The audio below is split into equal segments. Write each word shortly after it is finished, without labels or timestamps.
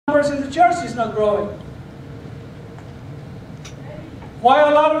numbers in the church is not growing? Why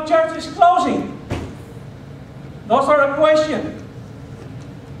a lot of churches closing? Those are the questions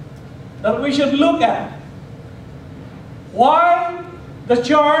that we should look at. Why the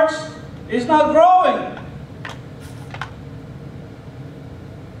church is not growing?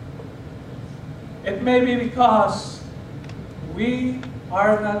 It may be because we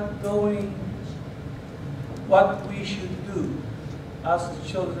are not doing what we should do as the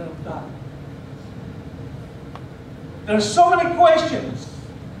children of God. There's so many questions.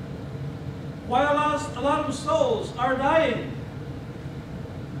 Why a lot of souls are dying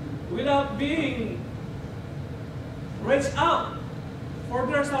without being reached out for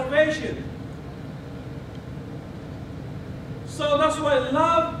their salvation? So that's why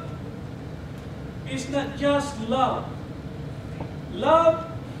love is not just love. Love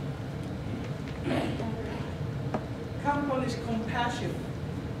accompanies compassion.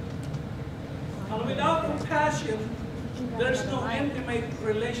 And without compassion, there's no intimate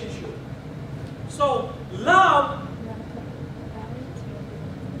relationship. So love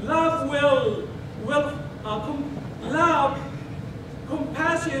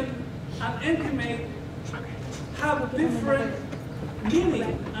compassion, and intimate have different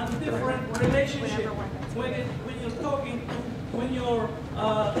meaning and different relationship when you're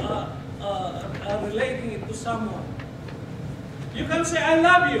relating it to someone. You can say, "I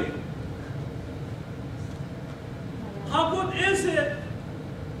love you." How good is it?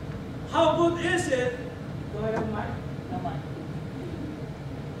 How good is it? Do I have mic? No mic.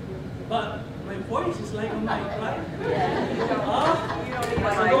 But my voice is like a mic, right? Do I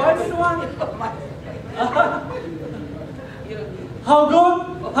need one? How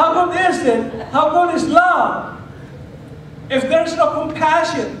good is it? How good is love if there's no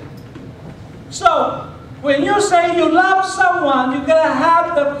compassion? So, when you say you love someone, you gotta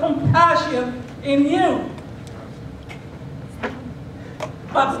have the compassion in you.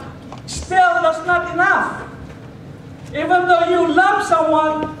 But still, that's not enough. Even though you love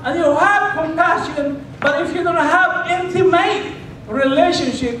someone and you have compassion, but if you don't have intimate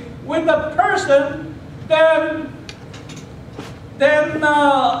relationship with the person, then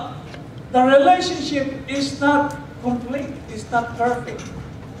the relationship is not complete. It's not perfect.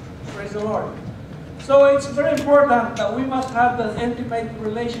 Praise the Lord. So it's very important that we must have that intimate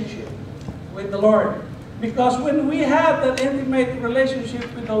relationship with the Lord. Because when we have that intimate relationship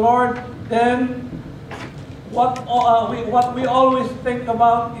with the Lord, then what we always think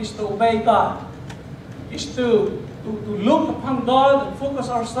about is to obey God. Is to look upon God and focus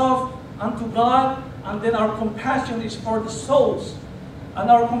ourselves unto God, and then our compassion is for the souls. And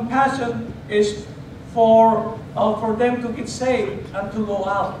our compassion is for them to get saved and to go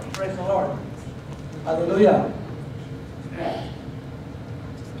out. Praise the Lord. Hallelujah.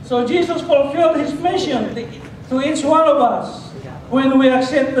 So Jesus fulfilled His mission to each one of us when we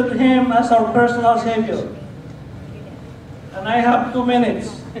accepted Him as our personal Savior. And I have 2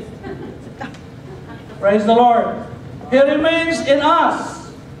 minutes. Praise the Lord. He remains in us.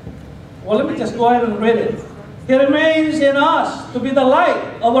 Well, let me just go ahead and read it. He remains in us to be the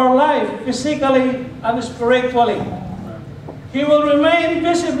light of our life, physically and spiritually. He will remain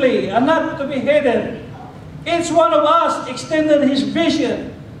visibly and not to be hidden. Each one of us extended His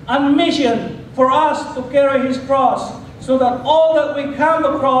vision and mission for us to carry His cross, so that all that we come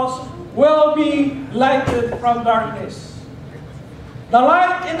across will be lighted from darkness. The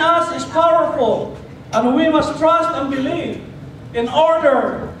light in us is powerful, and we must trust and believe in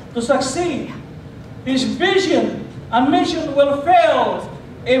order to succeed. His vision and mission will fail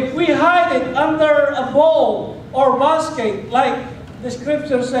if we hide it under a bowl or basket, like the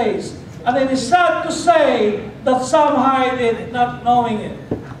scripture says. And it is sad to say that some hide it not knowing it.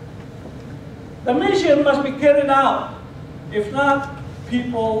 The mission must be carried out. If not,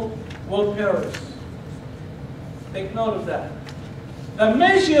 people will perish. Take note of that. The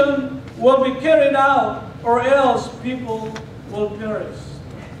mission will be carried out, or else people will perish.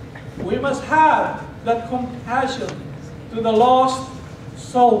 We must have that compassion to the lost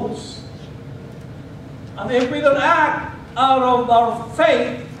souls. And if we don't act out of our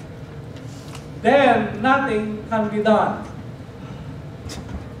faith, then nothing can be done.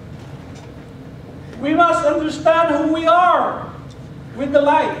 We must understand who we are with the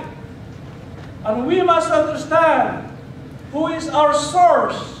light. And we must understand who is our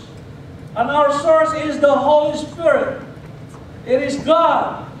source. And our source is the Holy Spirit. It is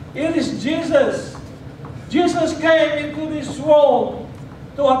God. It is Jesus. Jesus came into this world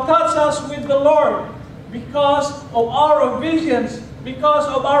to attach us with the Lord because of our obedience, because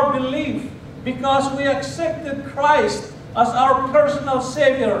of our belief, because we accepted Christ as our personal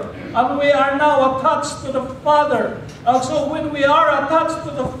Savior. And we are now attached to the Father. And so when we are attached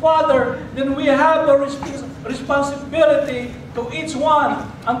to the Father, then we have a responsibility to each one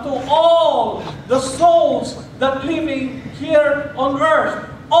and to all the souls that living here on earth.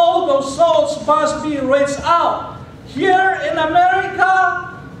 All those souls must be raised out. Here in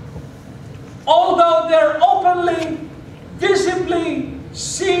America, although they're openly, visibly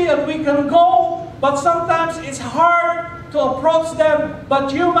see and we can go, but sometimes it's hard to approach them.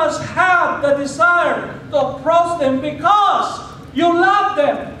 But you must have the desire to approach them because you love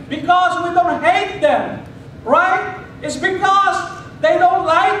them, because we don't hate them, right? It's because they don't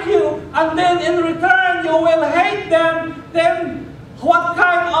like you, and then in return you will hate them. Then what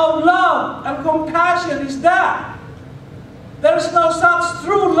kind of love and compassion is that? There's no such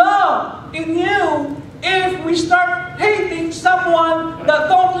true love in you if we start hating someone that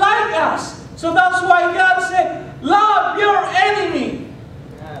don't like us. So that's why God said, love your enemy.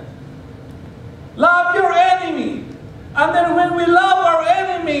 Love your enemy. And then when we love our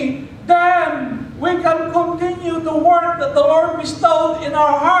enemy, then we can continue the work that the Lord bestowed in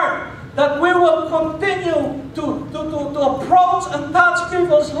our heart. That we will continue to approach and touch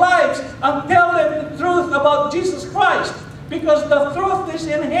people's lives and tell them the truth about Jesus Christ. Because the truth is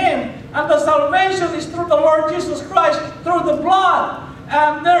in Him, and the salvation is through the Lord Jesus Christ, through the blood.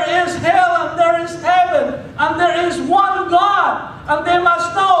 And there is hell, and there is heaven, and there is one God. And they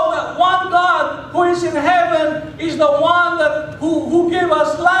must know that one God who is in heaven is the one who gave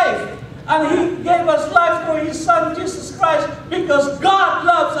us life. And He gave us life through His Son, Jesus Christ, because God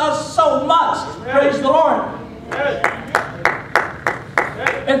loves us so much. Praise the Lord.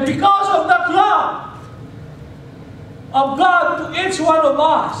 And because of that love of God to each one of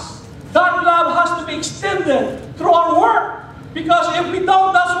us, that love has to be extended through our work. Because if we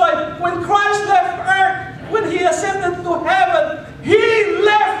don't, that's why when Christ left earth, when He ascended to heaven, He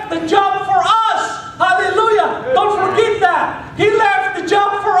left the job for us. Hallelujah. Don't forget that. He left the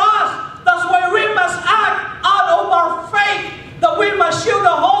job for us. That's why we must act out of our faith. That we must show the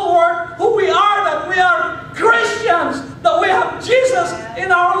whole world who we are, that we are Christians, that we have Jesus in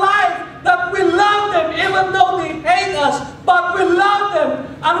our life, that we love them even though they hate us, but we love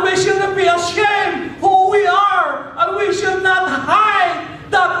them, and we shouldn't be ashamed who we are, and we should not hide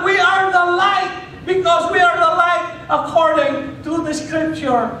that we are the light, because we are the light according to the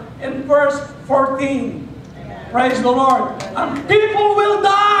scripture in verse 14. Praise the Lord. And people will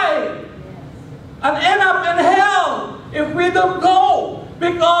die and end up in hell if we don't go,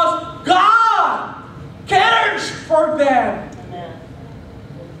 because God cares for them.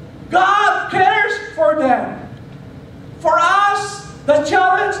 God cares for them. For us, the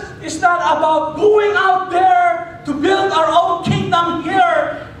challenge is not about going out there to build our own kingdom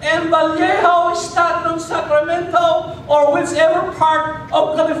here in Vallejo, Stockton, Sacramento, or whichever part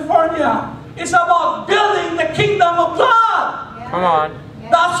of California. It's about building the kingdom of God. Come on.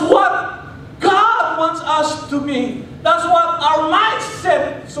 That's what God wants us to be. That's what our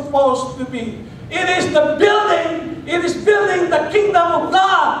mindset is supposed to be. It is the building, it is building the kingdom of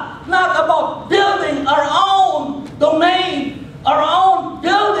God, not about building our own domain, our own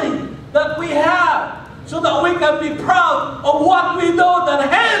building that we have, so that we can be proud of what we do, that,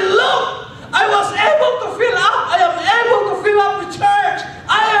 hey, look, I was able to fill up, I am able to fill up the church,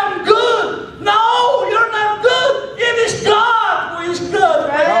 I am good. No, you're not good. It is God who is good.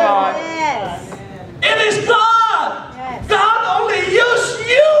 Right? Yes. It is God. Yes. God only used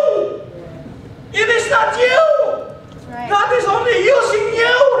you. It is not you. Right. God is only using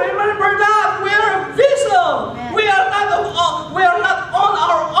you. Remember that. We are a vessel. Amen. We are not on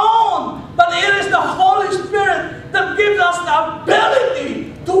our own. But it is the Holy Spirit that gives us the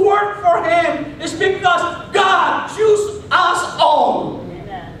ability to work for Him. It's because God chose us all.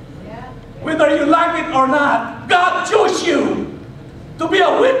 Whether you like it or not, God chose you to be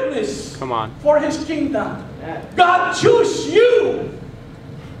a witness for His kingdom. God chose you.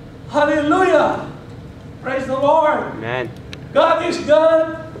 Hallelujah. Praise the Lord. Amen. God is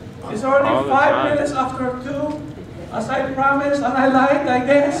good. It's already All the 5 time. minutes after 2. As I promised, and I lied, I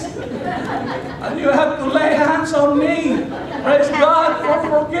guess. And you have to lay hands on me. Praise God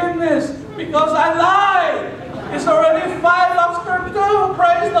for forgiveness, because I lied. It's already 5 after 2.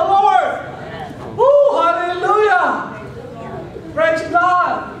 Praise the Lord. Woo, hallelujah. Praise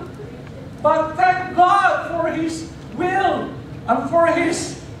God. But thank God for His will and for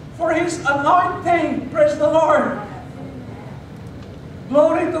His anointing. Praise the Lord.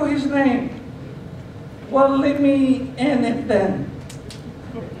 Glory to His name. Well, let me end it then.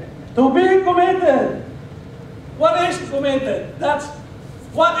 To be committed. What is committed? That's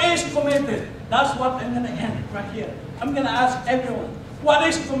what is committed. That's what I'm going to end right here. I'm going to ask everyone, what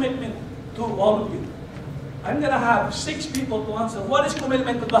is commitment to all of you? I'm going to have 6 people to answer. What is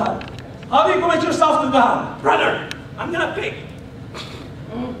commitment to God? How do you commit yourself to God? Brother, I'm going to pick.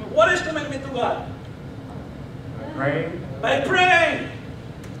 What is commitment to God? By praying. By praying.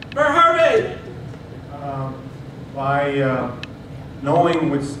 Brother Harvey. By knowing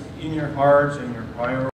what's in your hearts and your priorities.